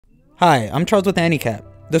Hi, I'm Charles with AniCap.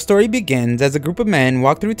 The story begins as a group of men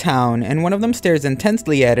walk through town and one of them stares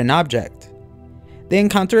intensely at an object. They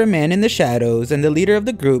encounter a man in the shadows and the leader of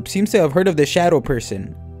the group seems to have heard of the shadow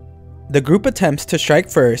person. The group attempts to strike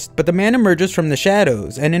first, but the man emerges from the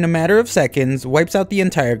shadows and in a matter of seconds wipes out the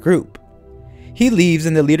entire group. He leaves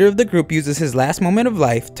and the leader of the group uses his last moment of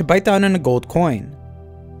life to bite down on a gold coin.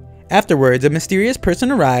 Afterwards, a mysterious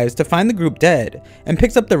person arrives to find the group dead and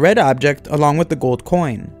picks up the red object along with the gold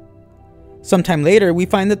coin. Sometime later, we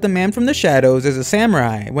find that the man from the shadows is a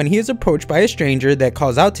samurai when he is approached by a stranger that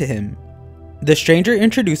calls out to him. The stranger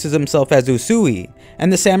introduces himself as Usui,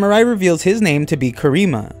 and the samurai reveals his name to be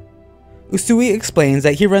Kurima. Usui explains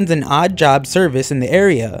that he runs an odd job service in the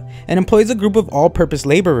area and employs a group of all-purpose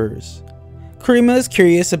laborers. Kurima is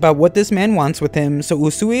curious about what this man wants with him, so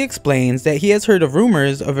Usui explains that he has heard of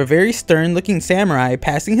rumors of a very stern-looking samurai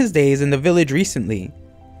passing his days in the village recently.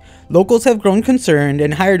 Locals have grown concerned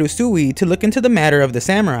and hired Usui to look into the matter of the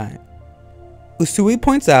samurai. Usui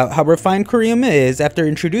points out how refined Kurima is after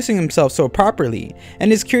introducing himself so properly,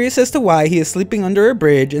 and is curious as to why he is sleeping under a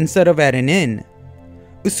bridge instead of at an inn.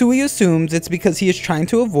 Usui assumes it's because he is trying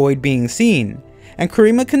to avoid being seen, and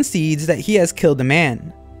Kurima concedes that he has killed a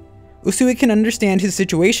man. Usui can understand his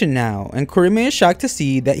situation now, and Kurima is shocked to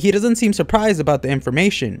see that he doesn't seem surprised about the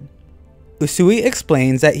information. Usui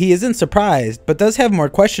explains that he isn't surprised, but does have more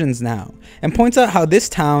questions now, and points out how this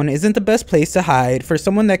town isn't the best place to hide for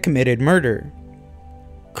someone that committed murder.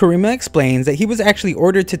 Kurima explains that he was actually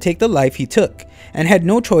ordered to take the life he took, and had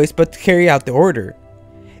no choice but to carry out the order.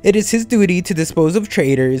 It is his duty to dispose of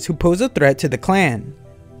traitors who pose a threat to the clan.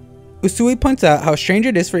 Usui points out how strange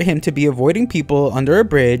it is for him to be avoiding people under a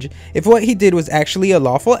bridge if what he did was actually a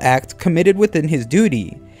lawful act committed within his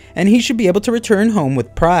duty, and he should be able to return home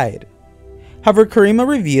with pride. However, Kurima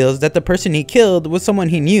reveals that the person he killed was someone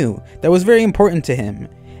he knew that was very important to him,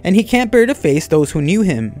 and he can't bear to face those who knew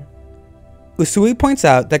him. Usui points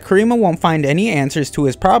out that Kurima won't find any answers to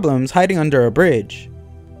his problems hiding under a bridge.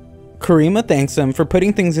 Kurima thanks him for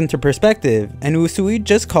putting things into perspective, and Usui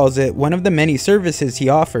just calls it one of the many services he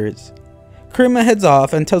offers. Kurima heads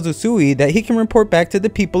off and tells Usui that he can report back to the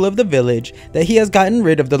people of the village that he has gotten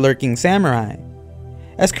rid of the lurking samurai.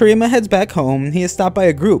 As Kurima heads back home, he is stopped by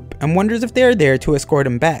a group and wonders if they are there to escort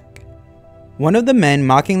him back. One of the men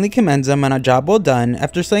mockingly commends him on a job well done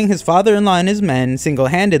after slaying his father-in-law and his men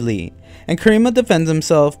single-handedly, and Kurima defends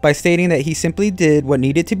himself by stating that he simply did what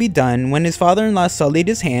needed to be done when his father-in-law sullied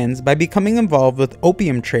his hands by becoming involved with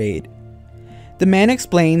opium trade. The man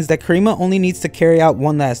explains that Kurima only needs to carry out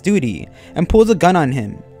one last duty, and pulls a gun on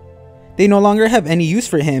him. They no longer have any use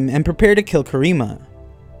for him and prepare to kill Kurima.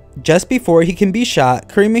 Just before he can be shot,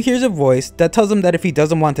 Kurima hears a voice that tells him that if he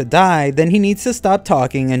doesn't want to die, then he needs to stop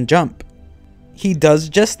talking and jump. He does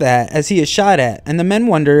just that as he is shot at, and the men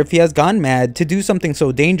wonder if he has gone mad to do something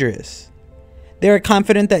so dangerous. They are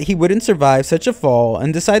confident that he wouldn't survive such a fall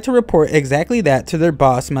and decide to report exactly that to their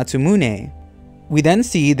boss Matsumune. We then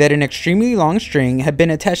see that an extremely long string had been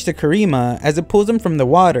attached to Kurima as it pulls him from the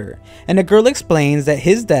water, and a girl explains that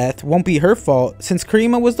his death won't be her fault since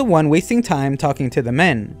Kurima was the one wasting time talking to the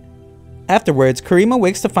men. Afterwards, Kurima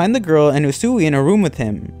wakes to find the girl and Usui in a room with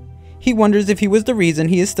him. He wonders if he was the reason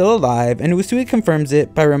he is still alive, and Usui confirms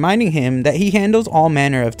it by reminding him that he handles all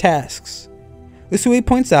manner of tasks. Usui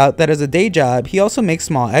points out that as a day job, he also makes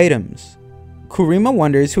small items. Kurima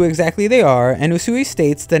wonders who exactly they are, and Usui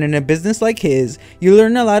states that in a business like his, you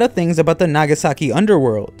learn a lot of things about the Nagasaki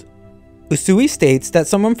underworld. Usui states that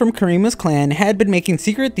someone from Kurima's clan had been making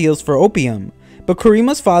secret deals for opium, but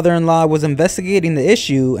Kurima's father-in-law was investigating the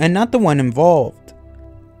issue and not the one involved.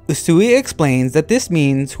 Usui explains that this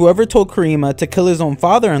means whoever told Kurima to kill his own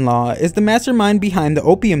father-in-law is the mastermind behind the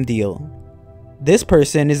opium deal. This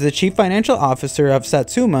person is the chief financial officer of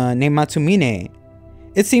Satsuma named Matsumune.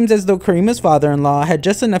 It seems as though Kurima's father-in-law had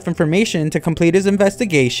just enough information to complete his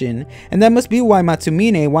investigation, and that must be why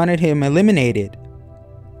Matsumune wanted him eliminated.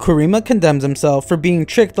 Kurima condemns himself for being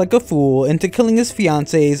tricked like a fool into killing his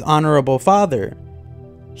fiance's honorable father.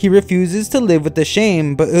 He refuses to live with the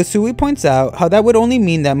shame, but Usui points out how that would only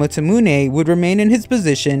mean that Matsumune would remain in his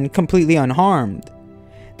position completely unharmed.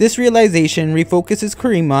 This realization refocuses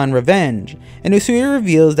Kurima on revenge, and Usui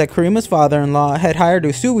reveals that Kurima's father-in-law had hired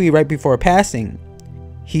Usui right before passing.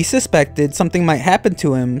 He suspected something might happen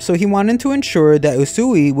to him, so he wanted to ensure that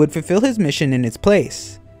Usui would fulfill his mission in its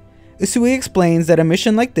place. Usui explains that a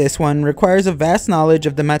mission like this one requires a vast knowledge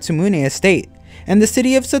of the Matsumune estate, and the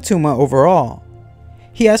city of Satsuma overall.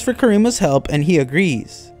 He asks for Kurima's help and he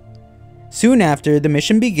agrees. Soon after, the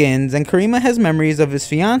mission begins and Kurima has memories of his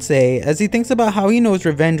fiancée as he thinks about how he knows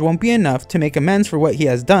revenge won't be enough to make amends for what he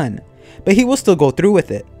has done, but he will still go through with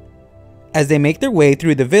it. As they make their way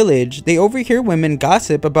through the village, they overhear women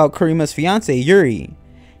gossip about Kurima's fiance Yuri.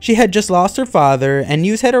 She had just lost her father, and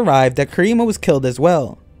news had arrived that Kurima was killed as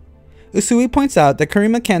well. Usui points out that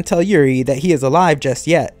Kurima can't tell Yuri that he is alive just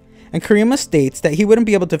yet, and Kurima states that he wouldn't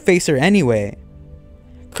be able to face her anyway.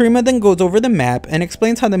 Kurima then goes over the map and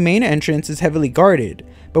explains how the main entrance is heavily guarded,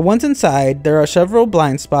 but once inside, there are several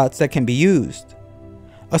blind spots that can be used.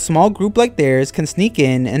 A small group like theirs can sneak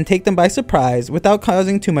in and take them by surprise without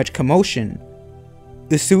causing too much commotion.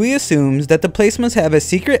 Usui assumes that the place must have a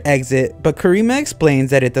secret exit, but Kurima explains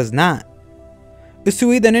that it does not.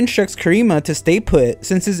 Usui then instructs Kurima to stay put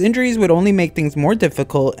since his injuries would only make things more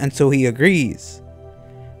difficult, and so he agrees.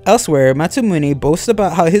 Elsewhere, Matsumune boasts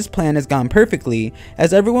about how his plan has gone perfectly,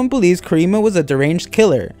 as everyone believes Kurima was a deranged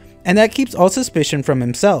killer, and that keeps all suspicion from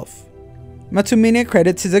himself. Matsumune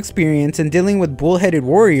credits his experience in dealing with bull-headed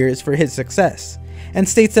warriors for his success, and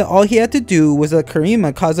states that all he had to do was let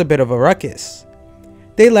Kurima cause a bit of a ruckus.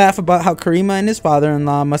 They laugh about how Kurima and his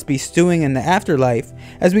father-in-law must be stewing in the afterlife,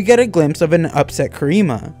 as we get a glimpse of an upset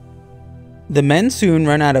Kurima. The men soon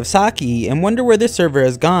run out of sake and wonder where the server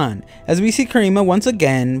has gone, as we see Kurima once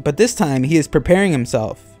again, but this time he is preparing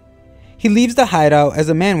himself. He leaves the hideout as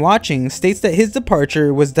a man watching states that his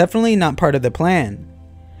departure was definitely not part of the plan.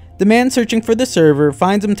 The man searching for the server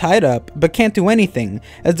finds him tied up, but can't do anything,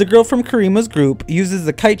 as the girl from Kurima's group uses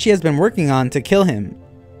the kite she has been working on to kill him.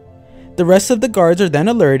 The rest of the guards are then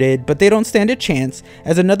alerted, but they don't stand a chance,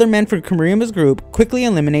 as another man from Kurima's group quickly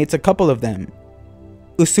eliminates a couple of them.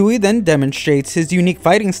 Usui then demonstrates his unique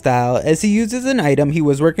fighting style as he uses an item he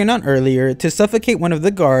was working on earlier to suffocate one of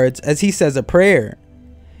the guards as he says a prayer.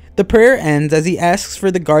 The prayer ends as he asks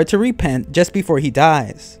for the guard to repent just before he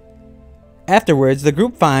dies. Afterwards, the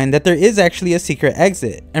group find that there is actually a secret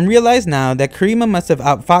exit, and realize now that Kurima must have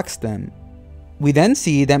outfoxed them. We then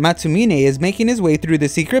see that Matsumune is making his way through the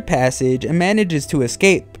secret passage and manages to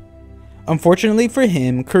escape. Unfortunately for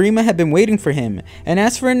him, Kurima had been waiting for him and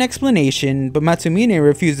asks for an explanation, but Matsumune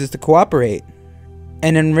refuses to cooperate.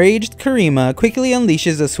 An enraged Kurima quickly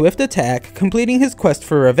unleashes a swift attack, completing his quest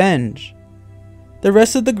for revenge. The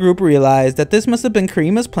rest of the group realize that this must have been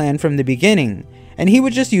Kurima's plan from the beginning, and he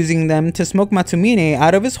was just using them to smoke Matsumune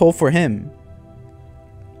out of his hole for him.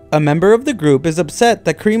 A member of the group is upset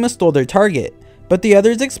that Kurima stole their target, but the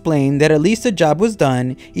others explain that at least the job was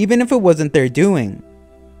done even if it wasn't their doing.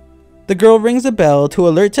 The girl rings a bell to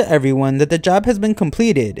alert to everyone that the job has been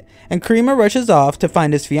completed, and Kurima rushes off to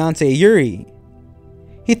find his fiancée Yuri.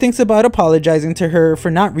 He thinks about apologizing to her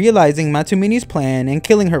for not realizing Matsumine's plan and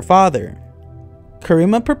killing her father.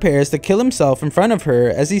 Kurima prepares to kill himself in front of her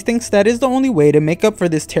as he thinks that is the only way to make up for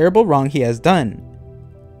this terrible wrong he has done.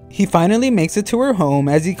 He finally makes it to her home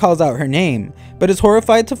as he calls out her name, but is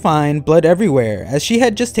horrified to find blood everywhere as she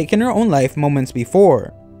had just taken her own life moments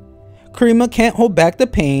before. Kurima can't hold back the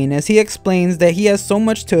pain as he explains that he has so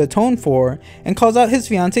much to atone for and calls out his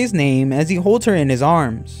fiance's name as he holds her in his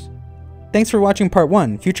arms. Thanks for watching part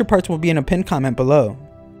 1, future parts will be in a pinned comment below.